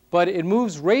 but it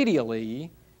moves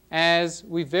radially as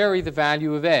we vary the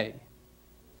value of A.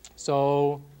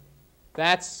 So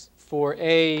that's for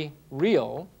A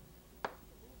real.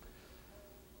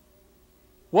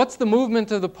 What's the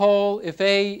movement of the pole if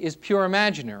A is pure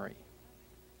imaginary?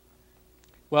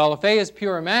 Well, if A is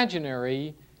pure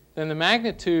imaginary, then the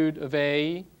magnitude of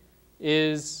A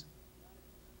is,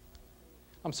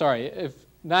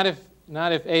 not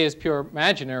if A is pure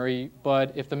imaginary,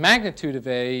 but if the magnitude of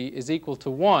A is equal to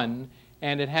 1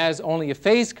 and it has only a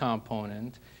phase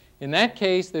component, in that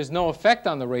case there's no effect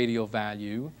on the radial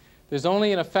value, there's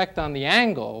only an effect on the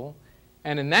angle,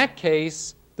 and in that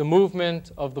case the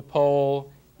movement of the pole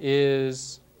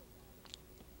is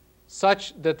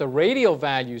such that the radial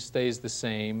value stays the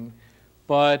same,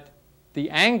 but the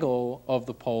angle of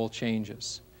the pole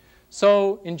changes.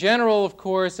 So in general, of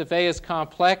course, if A is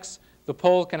complex, the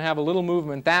pole can have a little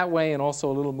movement that way and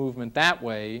also a little movement that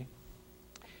way.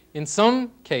 In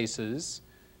some cases,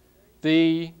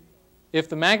 if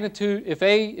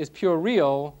A is pure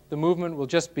real, the movement will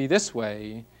just be this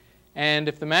way. And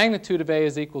if the magnitude of A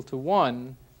is equal to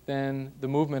 1, then the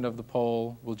movement of the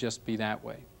pole will just be that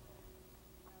way.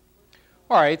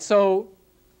 All right, so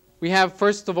we have,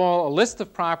 first of all, a list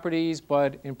of properties,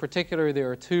 but in particular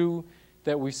there are two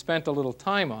that we've spent a little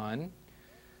time on.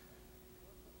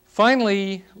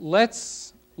 Finally,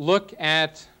 let's look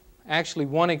at actually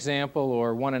one example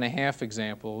or 1.5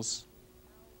 examples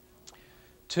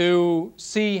to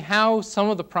see how some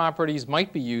of the properties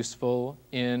might be useful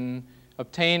in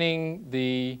obtaining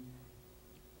the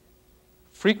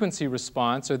frequency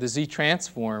response or the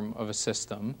Z-transform of a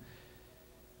system.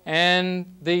 And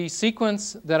the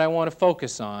sequence that I want to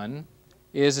focus on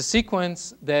is a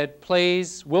sequence that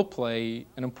will play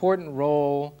an important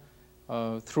role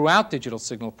throughout digital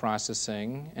signal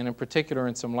processing, and in particular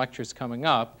in some lectures coming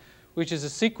up, which is a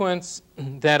sequence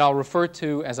that I'll refer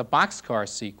to as a boxcar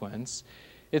sequence.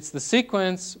 It's the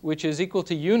sequence which is equal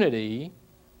to unity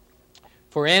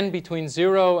for n between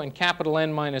 0 and capital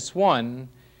N minus 1,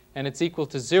 and it's equal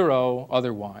to 0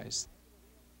 otherwise.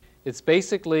 It's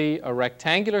basically a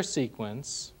rectangular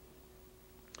sequence,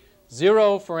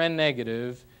 0 for n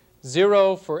negative,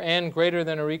 0 for n greater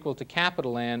than or equal to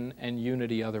capital N, and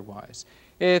unity otherwise.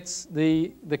 It's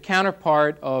the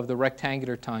counterpart of the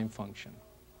rectangular time function.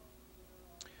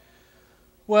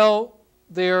 Well,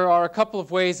 there are a couple of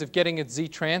ways of getting its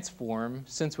Z-transform.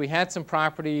 Since we had some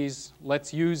properties,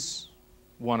 let's use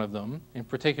one of them, in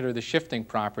particular the shifting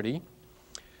property.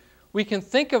 We can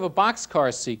think of a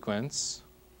boxcar sequence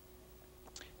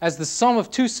as the sum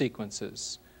of two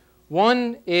sequences.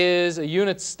 One is a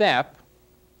unit step,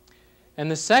 and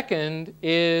the second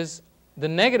is the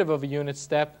negative of a unit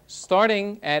step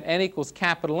starting at n equals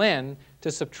capital N to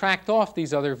subtract off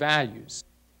these other values.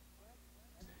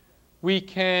 We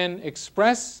can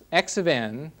express x of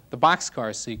n, the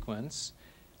boxcar sequence,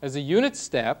 as a unit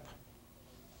step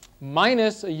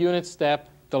minus a unit step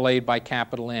delayed by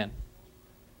capital N.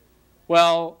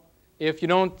 Well, if you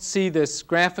don't see this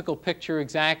graphical picture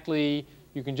exactly,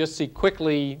 you can just see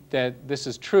quickly that this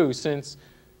is true, since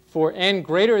for n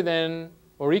greater than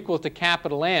or equal to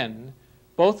capital N,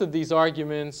 both of these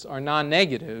arguments are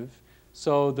non-negative,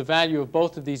 so the value of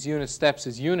both of these unit steps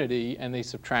is unity, and they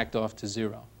subtract off to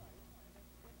 0.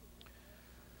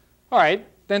 All right,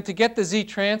 then to get the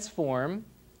Z-transform,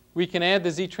 we can add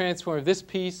the Z-transform of this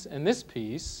piece and this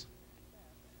piece.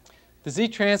 The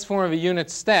Z-transform of a unit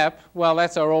step, well,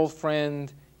 that's our old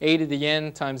friend a to the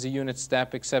n times a unit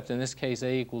step, except in this case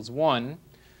a equals 1.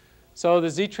 So the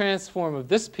Z-transform of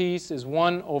this piece is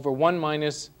 1 over 1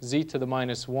 minus z to the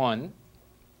minus 1.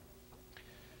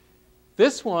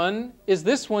 This one is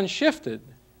this one shifted.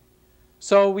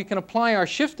 So we can apply our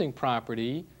shifting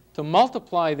property to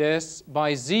multiply this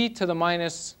by z to the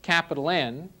minus capital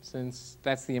N, since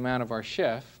that's the amount of our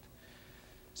shift,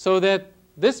 so that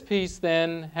this piece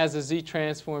then has a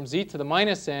Z-transform z to the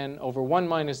minus n over 1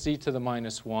 minus z to the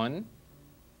minus 1.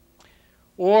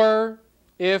 Or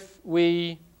if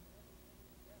we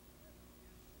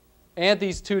add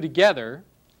these two together,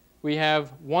 we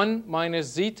have 1 minus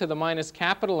z to the minus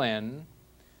capital N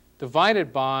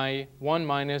divided by 1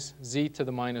 minus z to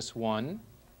the minus 1.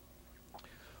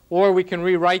 Or we can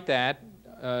rewrite that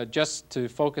just to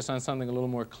focus on something a little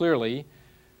more clearly.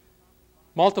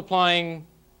 Multiplying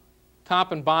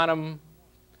top and bottom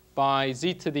by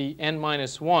z to the n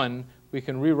minus 1, we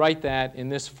can rewrite that in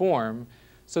this form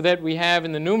so that we have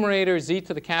in the numerator z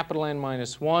to the capital N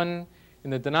minus 1, in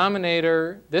the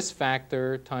denominator this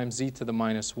factor times z to the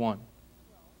minus 1.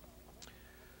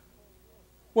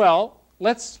 Well,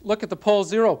 let's look at the pole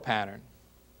zero pattern.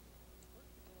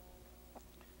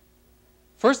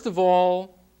 First of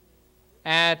all,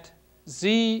 at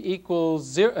z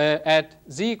equals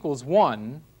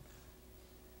 1,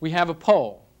 we have a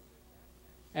pole.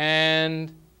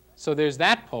 And so there's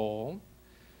that pole.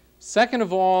 Second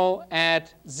of all,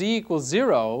 at z equals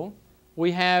 0,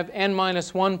 we have n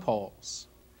minus 1 poles.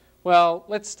 Well,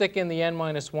 let's stick in the n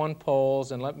minus 1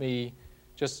 poles, and let me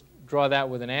just draw that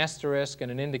with an asterisk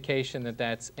and an indication that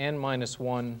that's n minus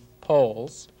 1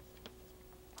 poles.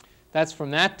 That's from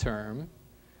that term.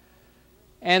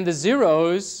 And the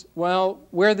zeros, well,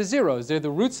 where are the zeros? They're the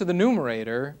roots of the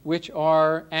numerator, which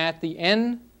are at the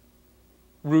n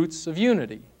roots of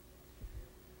unity.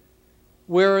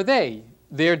 Where are they?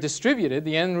 They're distributed.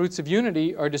 The n roots of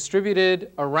unity are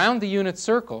distributed around the unit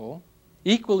circle,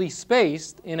 equally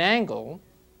spaced in angle,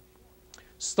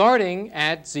 starting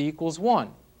at z equals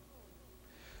 1.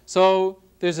 So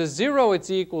there's a 0 at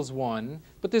z equals 1,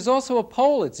 but there's also a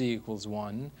pole at z equals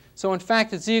 1. So in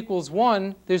fact, at z equals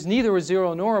 1, there's neither a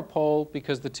 0 nor a pole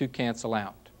because the two cancel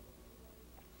out.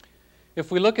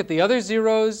 If we look at the other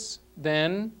zeros,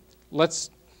 then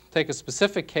let's take a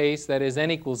specific case, that is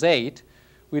n equals 8.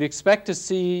 We'd expect to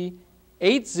see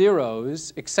 8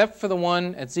 zeros, except for the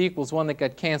one at z equals 1 that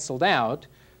got canceled out.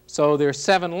 So there's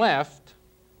 7 left.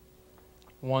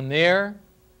 One there,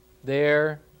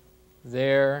 there,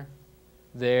 there,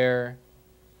 there,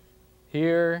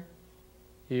 here,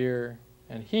 here,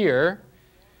 and here.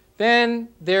 Then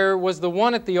there was the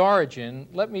one at the origin.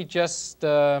 Let me just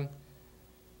sort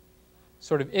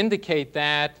of indicate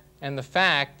that and the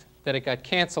fact that it got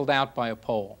canceled out by a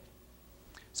pole.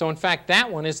 So in fact,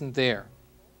 that one isn't there.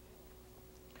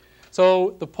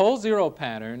 So the pole zero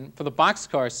pattern for the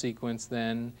boxcar sequence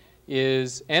then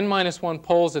is n minus 1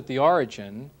 poles at the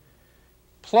origin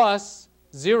plus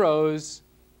zeros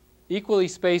equally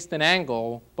spaced in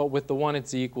angle, but with the one at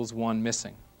z equals 1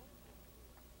 missing.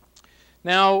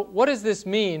 Now, what does this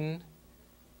mean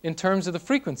in terms of the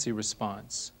frequency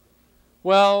response?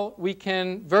 Well, we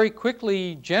can very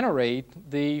quickly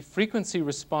generate the frequency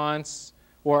response,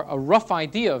 or a rough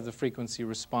idea of the frequency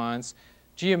response,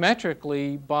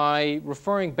 geometrically by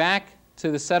referring back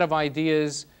to the set of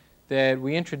ideas that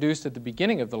we introduced at the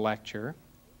beginning of the lecture,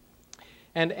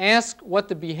 and ask what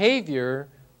the behavior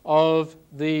of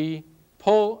the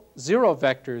pole zero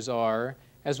vectors are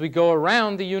as we go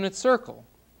around the unit circle.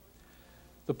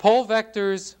 The pole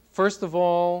vectors, first of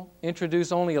all,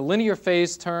 introduce only a linear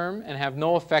phase term and have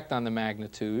no effect on the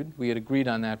magnitude. We had agreed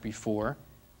on that before.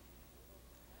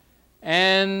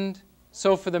 And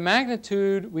so for the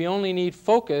magnitude, we only need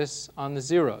focus on the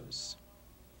zeros.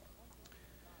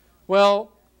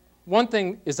 Well, one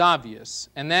thing is obvious,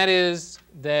 and that is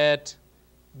that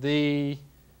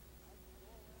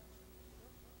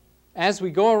as we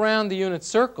go around the unit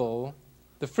circle,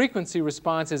 the frequency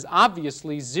response is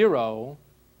obviously 0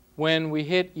 when we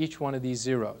hit each one of these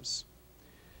zeros.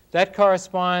 That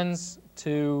corresponds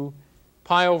to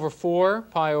pi over 4,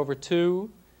 pi over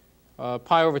 2,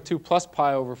 pi over 2 plus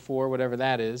pi over 4, whatever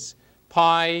that is,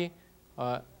 pi,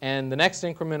 and the next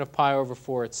increment of pi over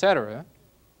 4, etc.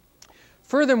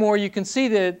 Furthermore, you can see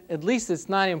that at least it's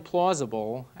not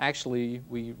implausible, actually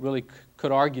we really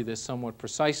could argue this somewhat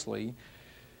precisely,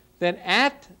 that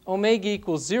at omega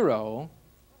equals 0,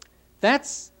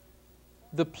 that's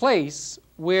the place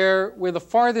where we're the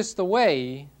farthest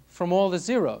away from all the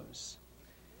zeros.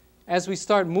 As we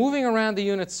start moving around the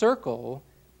unit circle,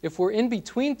 if we're in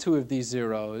between two of these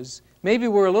zeros, maybe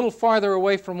we're a little farther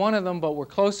away from one of them, but we're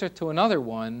closer to another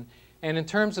one. And in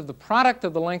terms of the product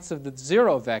of the lengths of the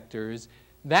zero vectors,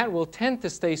 that will tend to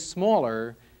stay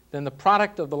smaller than the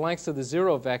product of the lengths of the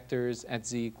zero vectors at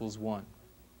z equals 1.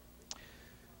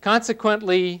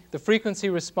 Consequently, the frequency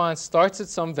response starts at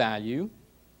some value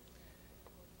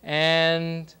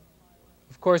and,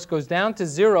 of course, goes down to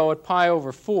 0 at pi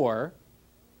over 4.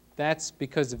 That's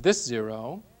because of this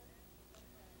 0.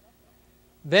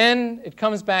 Then it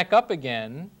comes back up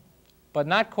again, but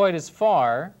not quite as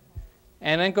far,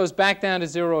 and then goes back down to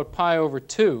 0 at pi over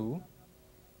 2.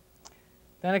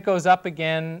 Then it goes up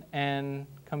again and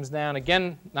comes down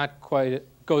again,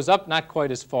 goes up not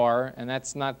quite as far, and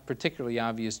that's not particularly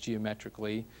obvious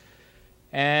geometrically.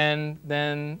 And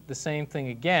then the same thing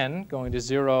again, going to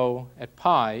 0 at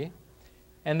pi.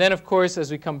 And then, of course,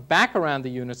 as we come back around the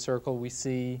unit circle, we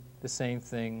see the same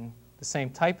thing, the same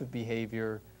type of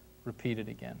behavior repeated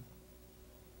again.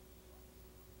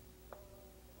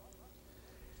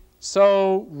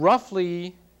 So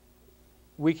roughly,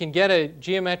 we can get a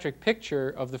geometric picture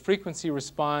of the frequency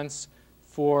response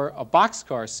for a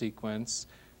boxcar sequence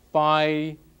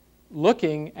by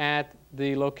looking at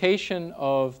the location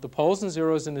of the poles and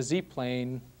zeros in the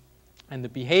z-plane and the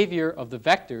behavior of the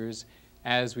vectors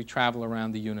as we travel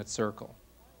around the unit circle.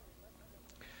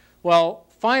 Well,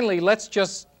 finally, let's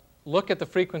just look at the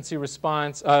frequency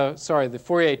response, the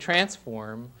Fourier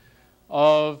transform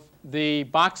of the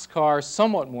boxcar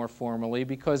somewhat more formally,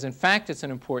 because in fact it's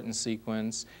an important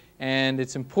sequence, and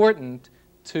it's important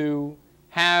to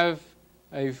have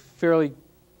a fairly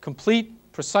complete,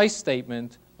 precise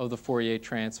statement of the Fourier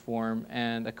transform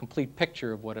and a complete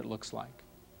picture of what it looks like.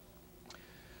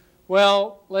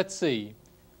 Well, let's see.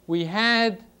 We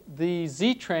had the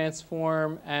z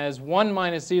transform as 1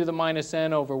 minus z to the minus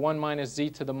n over 1 minus z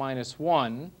to the minus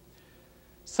 1.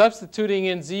 Substituting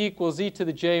in z equals e to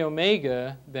the j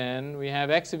omega, then we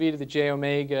have x of e to the j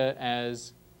omega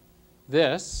as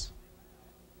this.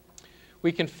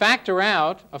 We can factor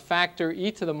out a factor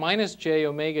e to the minus j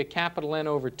omega capital N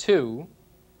over 2,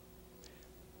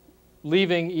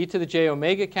 leaving e to the j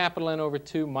omega capital N over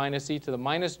 2 minus e to the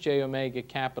minus j omega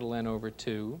capital N over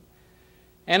 2,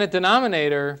 and a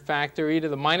denominator factor e to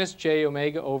the minus j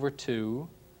omega over 2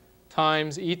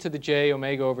 times e to the j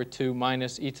omega over 2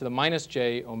 minus e to the minus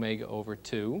j omega over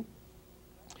 2.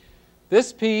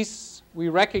 This piece we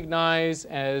recognize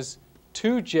as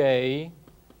 2j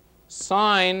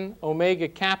sine omega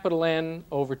capital N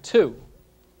over 2.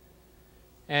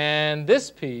 And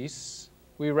this piece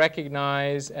we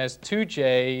recognize as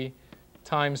 2j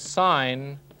times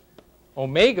sine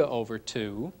omega over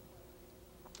 2.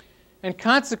 And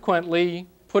consequently,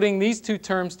 putting these two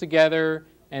terms together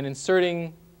and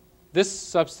inserting this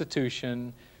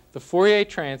substitution, the Fourier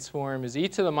transform is e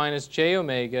to the minus j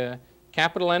omega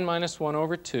capital N minus 1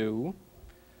 over 2.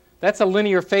 That's a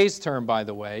linear phase term, by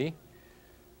the way,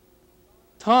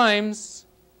 times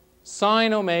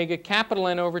sine omega capital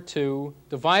N over 2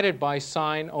 divided by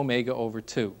sine omega over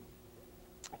 2.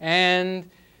 And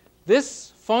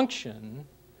this function,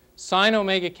 sine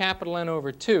omega capital N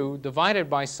over 2 divided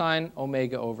by sine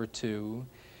omega over 2,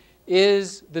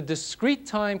 is the discrete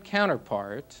time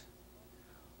counterpart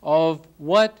of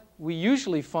what we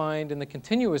usually find in the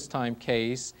continuous time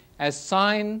case as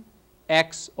sine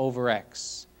x over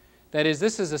x. That is,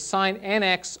 this is a sine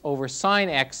nx over sine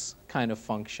x kind of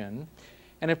function,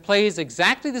 and it plays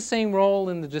exactly the same role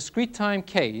in the discrete time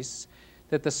case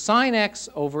that the sine x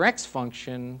over x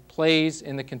function plays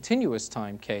in the continuous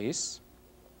time case.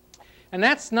 And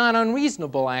that's not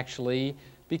unreasonable, actually,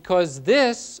 because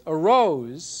this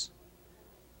arose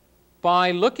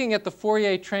by looking at the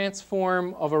Fourier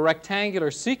transform of a rectangular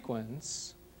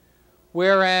sequence,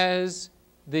 whereas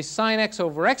the sine x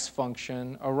over x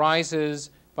function arises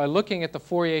by looking at the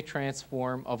Fourier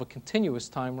transform of a continuous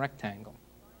time rectangle.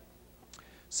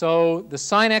 So the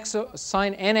sine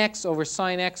nx over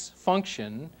sine x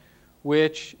function,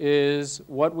 which is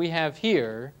what we have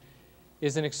here,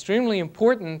 is an extremely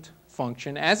important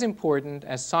function, as important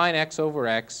as sine x over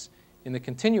x in the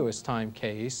continuous time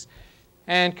case.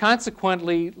 And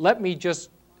consequently, let me just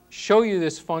show you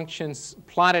this function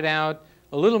plotted out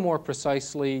a little more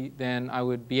precisely than I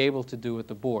would be able to do at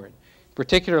the board. In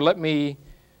particular, let me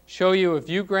show you a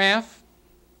view graph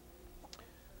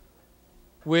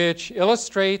which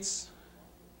illustrates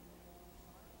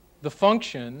the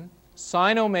function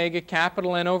sine omega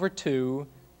capital N over 2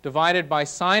 divided by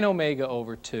sine omega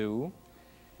over 2.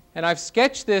 And I've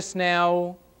sketched this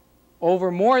now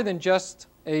over more than just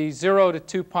a 0 to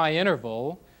 2 pi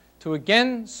interval to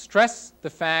again stress the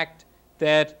fact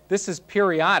that this is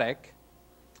periodic,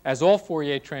 as all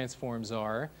Fourier transforms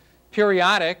are,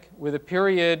 periodic with a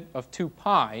period of 2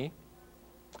 pi.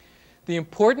 The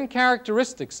important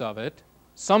characteristics of it,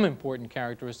 some important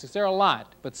characteristics, there are a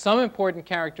lot, but some important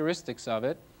characteristics of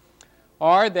it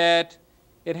are that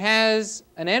it has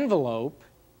an envelope.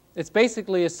 It's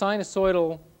basically a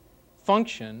sinusoidal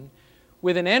function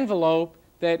with an envelope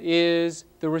that is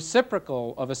the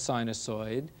reciprocal of a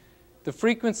sinusoid. The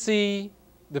frequency,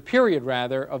 the period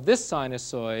rather, of this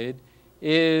sinusoid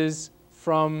is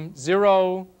from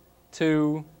 0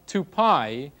 to 2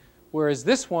 pi, whereas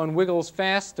this one wiggles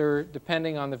faster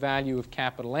depending on the value of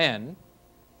capital N.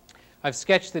 I've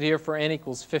sketched it here for n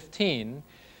equals 15.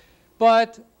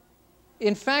 But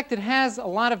in fact, it has a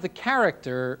lot of the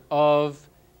character of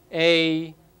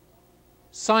a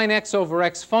sine x over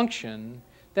x function.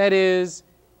 That is,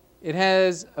 it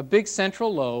has a big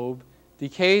central lobe.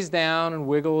 decays down and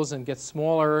wiggles and gets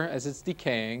smaller as it's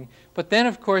decaying. But then,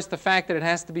 of course, the fact that it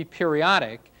has to be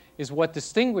periodic is what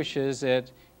distinguishes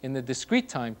it in the discrete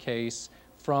time case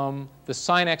from the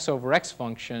sine x over x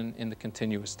function in the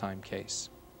continuous time case.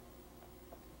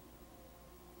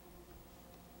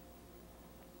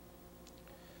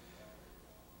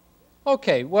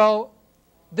 Okay, well,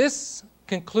 this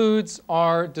concludes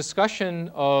our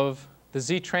discussion of the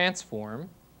Z-transform.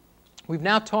 We've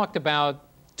now talked about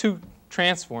two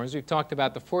transforms. We've talked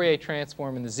about the Fourier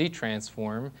transform and the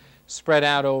Z-transform spread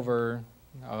out over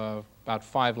about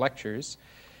 5 lectures.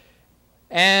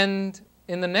 And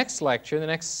in the next lecture, the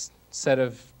next set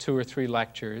of 2 or 3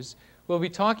 lectures, we'll be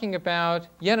talking about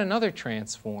yet another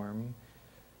transform,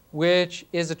 which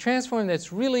is a transform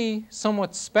that's really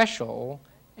somewhat special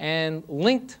and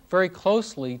linked very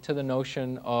closely to the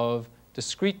notion of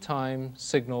discrete time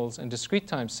signals and discrete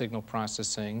time signal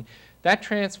processing. That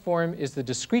transform is the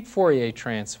discrete Fourier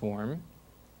transform.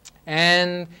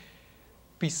 And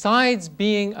besides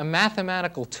being a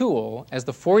mathematical tool, as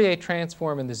the Fourier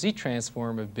transform and the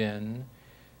Z-transform have been,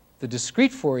 the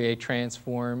discrete Fourier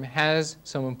transform has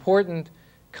some important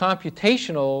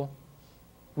computational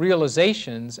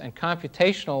realizations and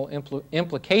computational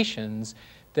implications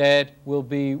that will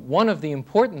be one of the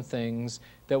important things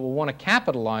that we'll want to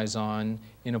capitalize on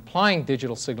in applying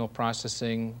digital signal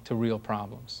processing to real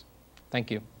problems. Thank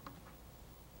you.